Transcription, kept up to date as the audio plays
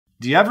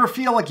Do you ever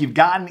feel like you've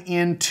gotten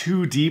in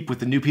too deep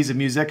with a new piece of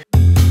music?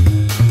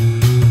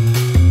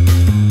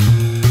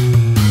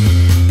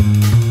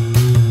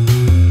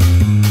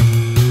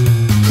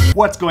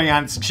 What's going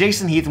on? It's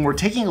Jason Heath, and we're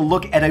taking a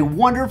look at a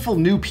wonderful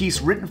new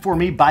piece written for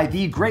me by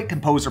the great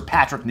composer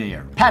Patrick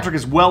Neyert. Patrick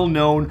is well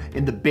known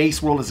in the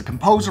bass world as a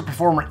composer,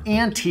 performer,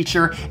 and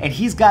teacher, and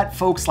he's got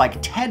folks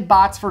like Ted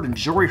Botsford and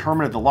Jory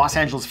Herman of the Los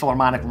Angeles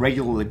Philharmonic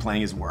regularly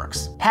playing his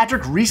works.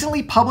 Patrick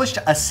recently published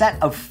a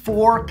set of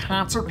 4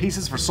 concert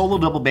pieces for solo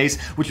double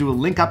bass, which we will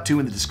link up to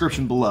in the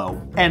description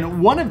below.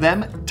 And one of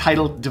them,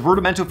 titled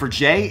Divertimento for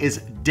J,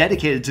 is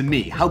dedicated to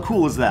me. How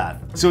cool is that?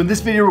 So in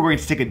this video, we're going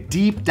to take a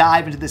deep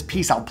dive into this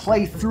piece. I'll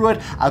play through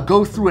it, I'll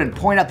go through and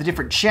point out the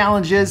different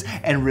challenges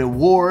and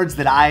rewards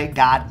that I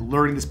got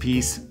learning this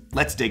piece.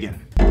 Let's dig in.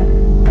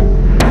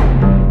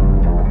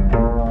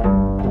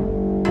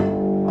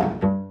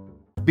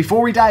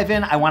 Before we dive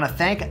in, I want to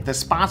thank the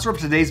sponsor of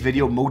today's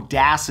video,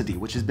 Modacity,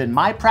 which has been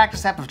my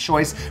practice app of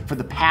choice for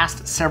the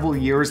past several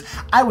years.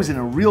 I was in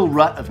a real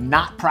rut of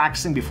not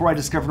practicing before I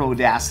discovered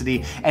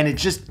Modacity, and it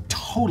just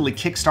totally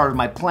kickstarted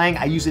my playing.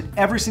 I use it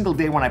every single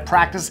day when I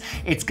practice.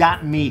 It's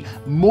gotten me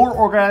more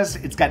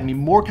organized, it's gotten me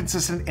more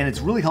consistent, and it's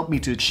really helped me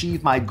to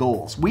achieve my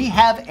goals. We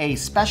have a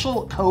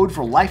special code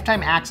for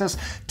lifetime access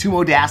to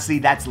Modacity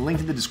that's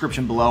linked in the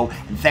description below,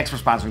 and thanks for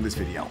sponsoring this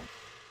video.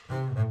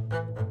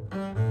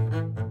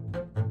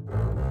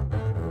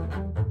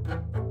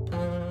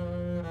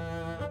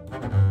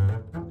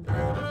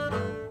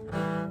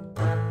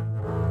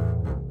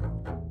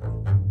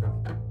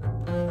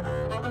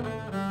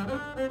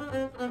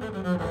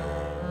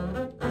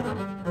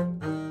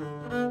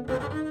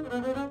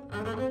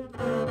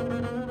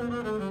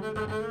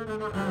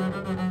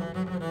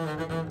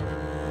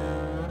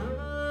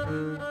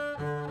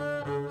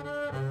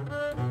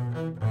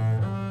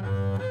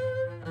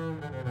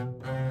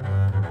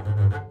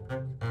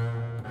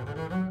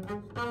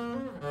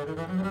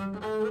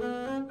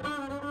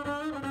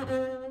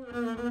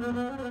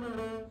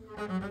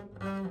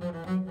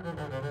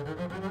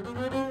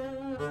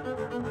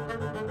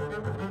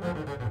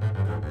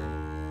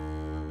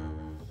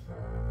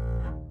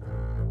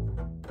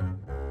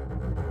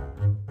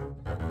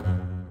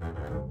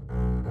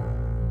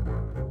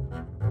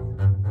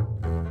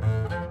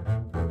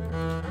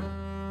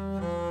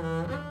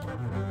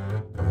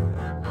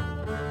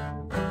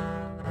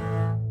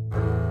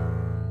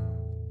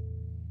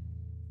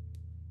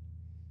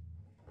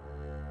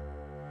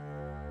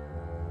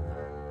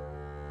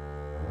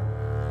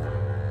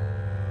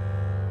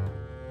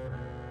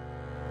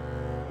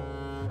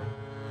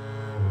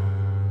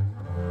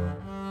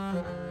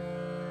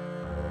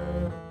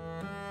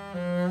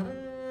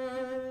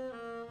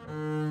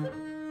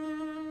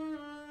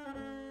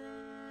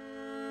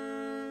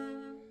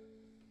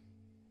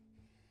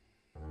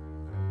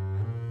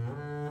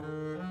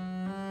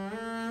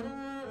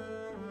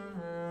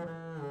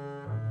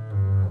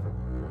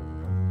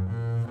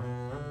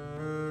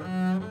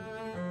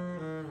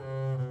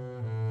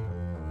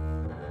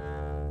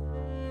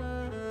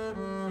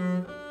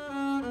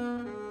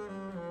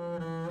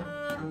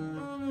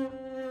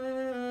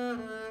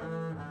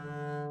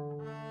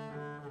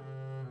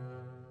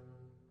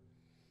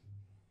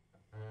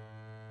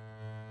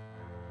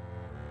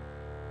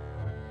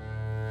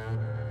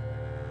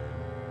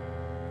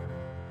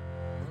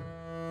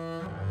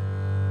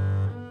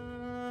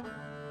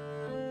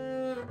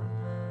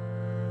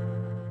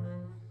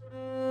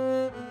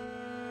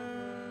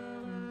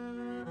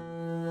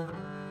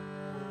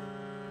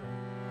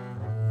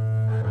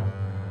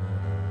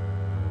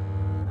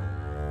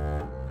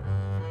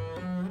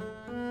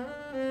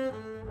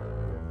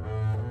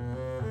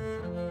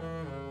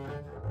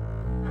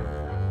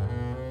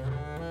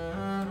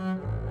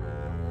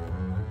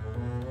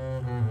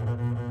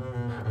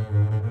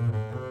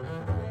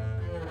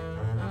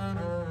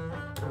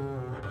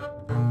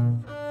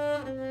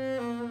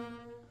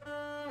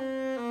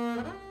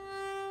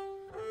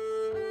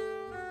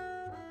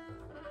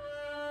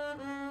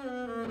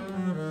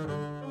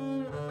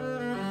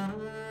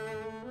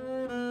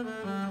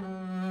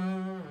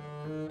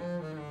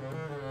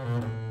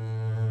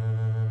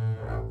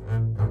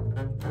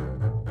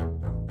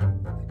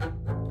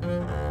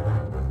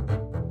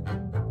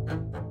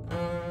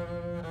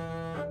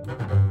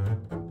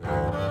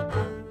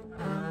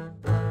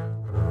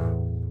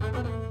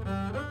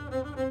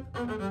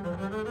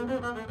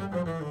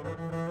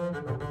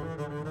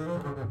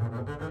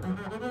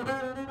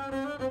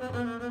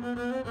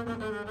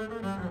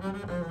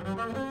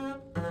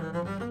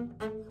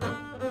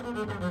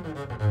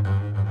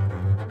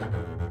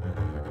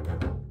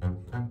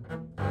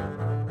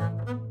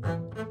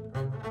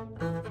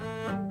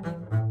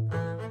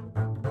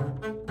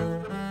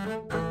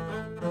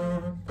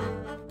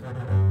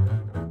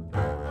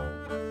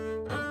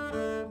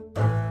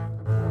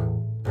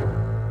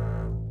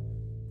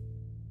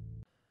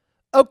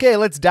 Okay,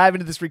 let's dive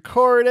into this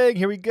recording.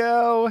 Here we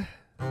go.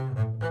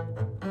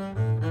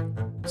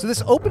 So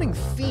this opening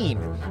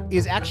theme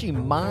is actually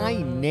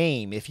my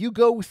name. If you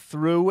go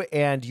through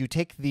and you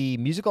take the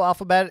musical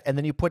alphabet and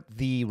then you put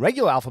the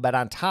regular alphabet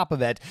on top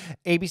of it,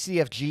 A, B, C,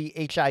 F, G,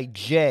 H, I,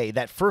 J,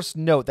 that first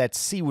note, that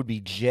C would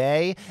be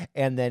J,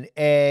 and then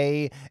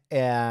A,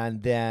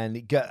 and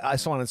then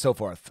so on and so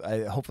forth.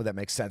 Hopefully that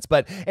makes sense.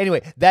 But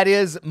anyway, that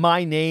is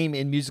my name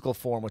in musical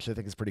form, which I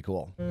think is pretty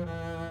cool.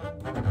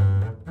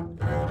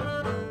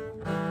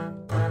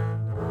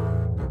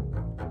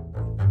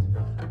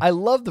 I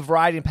love the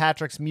variety in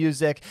Patrick's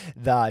music,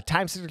 the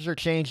time signature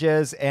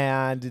changes,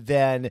 and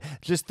then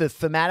just the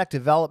thematic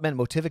development,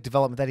 motivic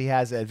development that he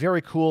has.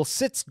 Very cool.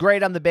 Sits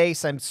great on the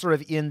bass. I'm sort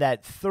of in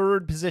that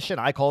third position,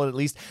 I call it at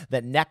least,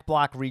 that neck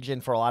block region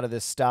for a lot of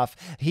this stuff.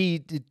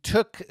 He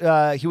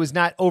was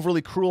not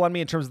overly cruel on me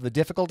in terms of the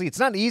difficulty. It's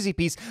not an easy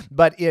piece,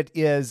 but it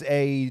is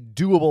a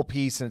doable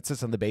piece, and it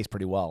sits on the bass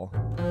pretty well.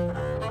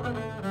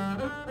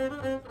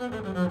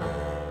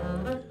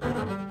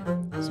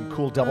 Some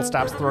cool double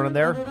stops thrown in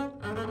there.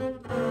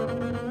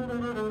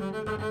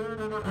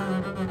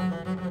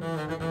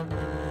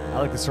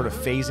 I like this sort of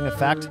phasing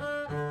effect.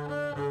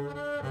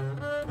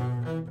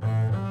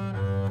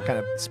 Kind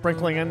of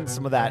sprinkling in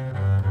some of that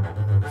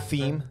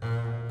theme.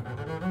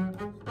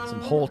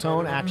 Some whole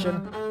tone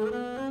action.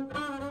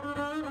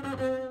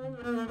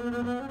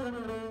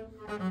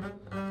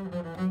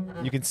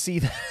 You can see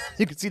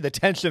the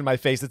tension in my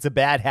face. It's a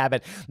bad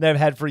habit that I've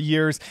had for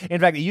years. In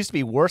fact, it used to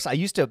be worse. I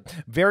used to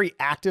very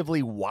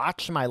actively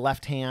watch my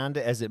left hand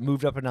as it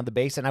moved up and down the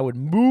bass, and I would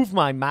move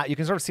my mouth. You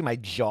can sort of see my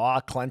jaw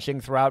clenching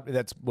throughout.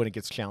 That's when it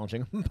gets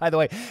challenging, by the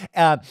way.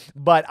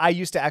 But I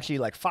used to actually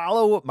like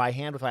follow my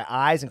hand with my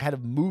eyes and kind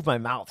of move my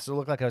mouth, so it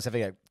looked like I was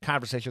having a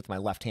conversation with my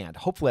left hand.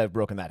 Hopefully, I've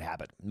broken that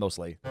habit,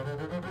 mostly. A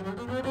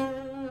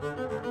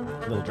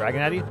little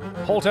Dragon Eddy,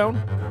 whole tone,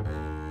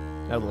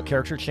 a little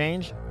character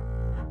change.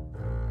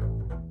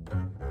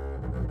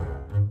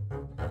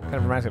 Kind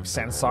of reminds me of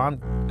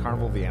Sanson,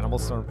 Carnival of the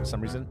Animals for some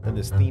reason. Then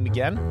this theme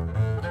again.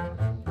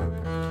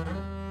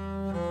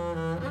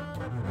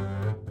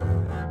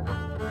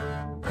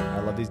 I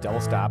love these double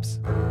stops.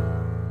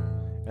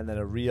 And then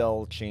a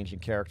real change in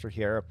character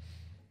here.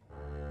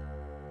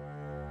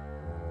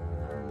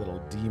 A little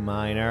D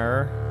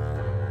minor.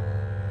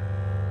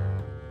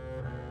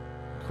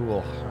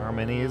 Cool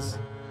harmonies.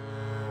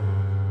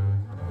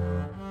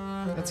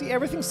 And see,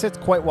 everything sits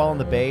quite well on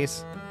the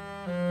bass.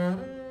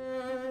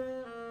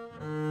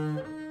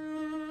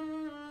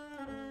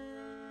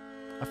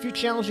 A few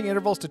challenging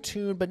intervals to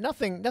tune, but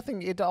nothing,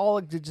 it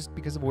all just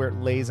because of where it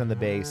lays on the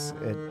bass.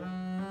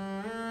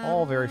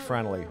 All very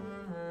friendly.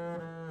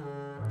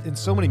 In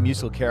so many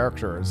musical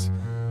characters,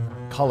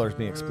 colors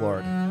being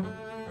explored.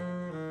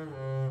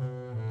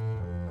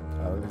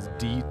 This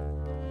D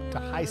to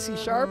high C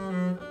sharp.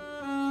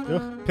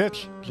 Ugh,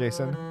 pitch,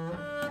 Jason.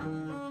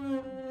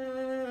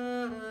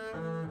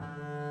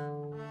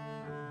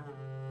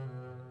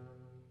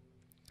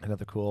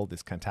 Another cool,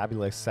 this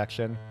cantabile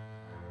section.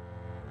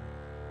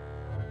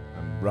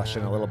 I'm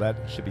rushing a little bit.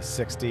 Should be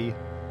 60.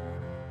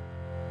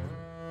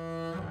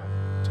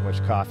 Too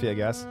much coffee, I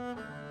guess.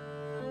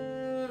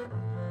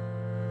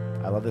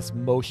 I love this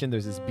motion.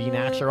 There's this B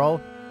natural.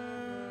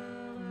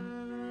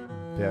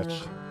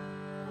 Pitch.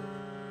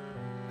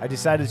 I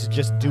decided to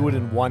just do it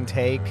in one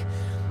take.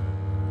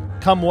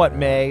 Come what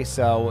may,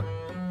 so...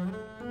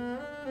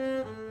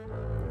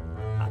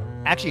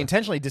 Actually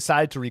intentionally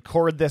decided to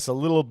record this a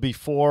little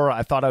before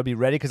I thought I would be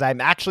ready because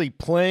I'm actually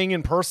playing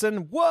in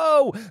person,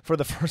 whoa, for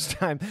the first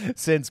time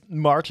since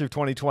March of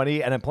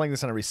 2020, and I'm playing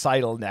this on a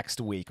recital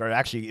next week, or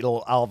actually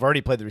I'll have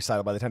already played the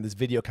recital by the time this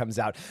video comes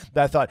out.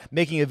 But I thought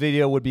making a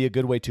video would be a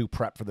good way to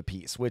prep for the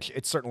piece, which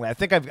it's certainly. I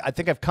think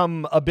I've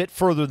come a bit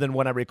further than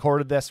when I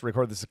recorded this.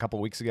 Recorded this a couple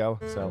weeks ago,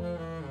 so.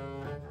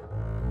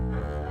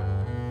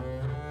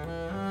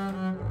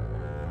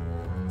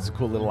 It's a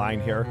cool little line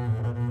here.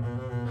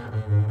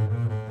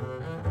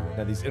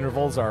 Now these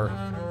intervals are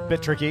a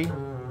bit tricky.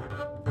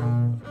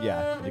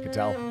 Yeah, you can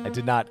tell. I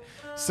did not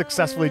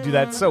successfully do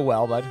that so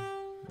well, but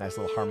nice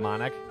little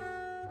harmonic.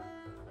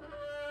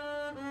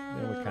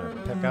 Then we kind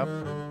of pick up.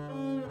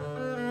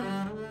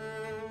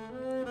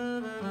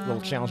 A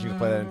little challenging to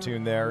play that in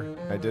tune there.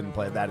 I didn't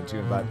play that in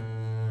tune, but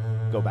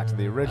go back to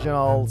the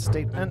original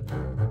statement.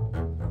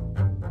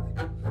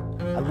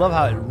 I love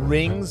how it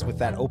rings with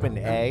that open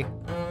A.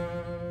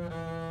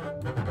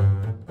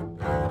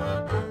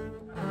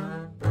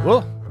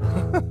 Whoa!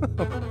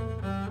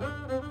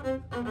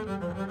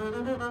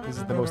 This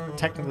is the most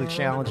technically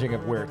challenging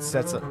of where it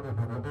sets up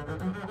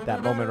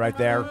that moment right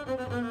there,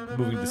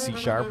 moving to C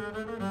sharp.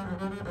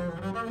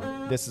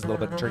 This is a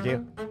little bit tricky.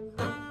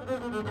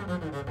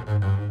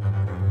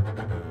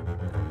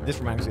 This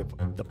reminds me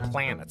of the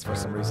planets for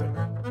some reason.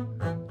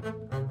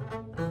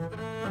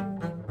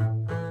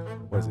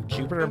 What is it,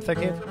 Jupiter I'm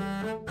thinking of?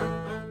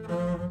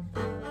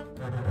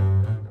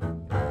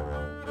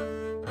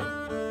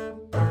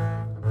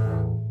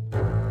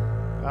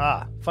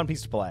 Fun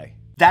piece to play.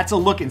 That's a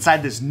look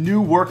inside this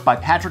new work by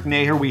Patrick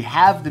Naher. We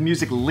have the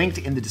music linked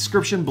in the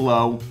description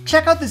below.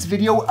 Check out this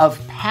video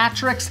of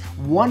Patrick's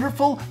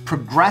wonderful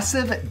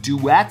progressive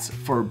duets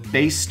for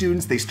bass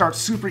students. They start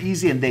super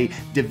easy and they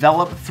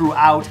develop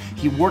throughout.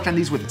 He worked on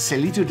these with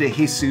Celito de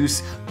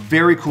Jesus.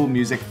 Very cool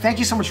music. Thank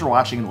you so much for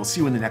watching, and we'll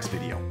see you in the next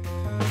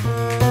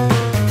video.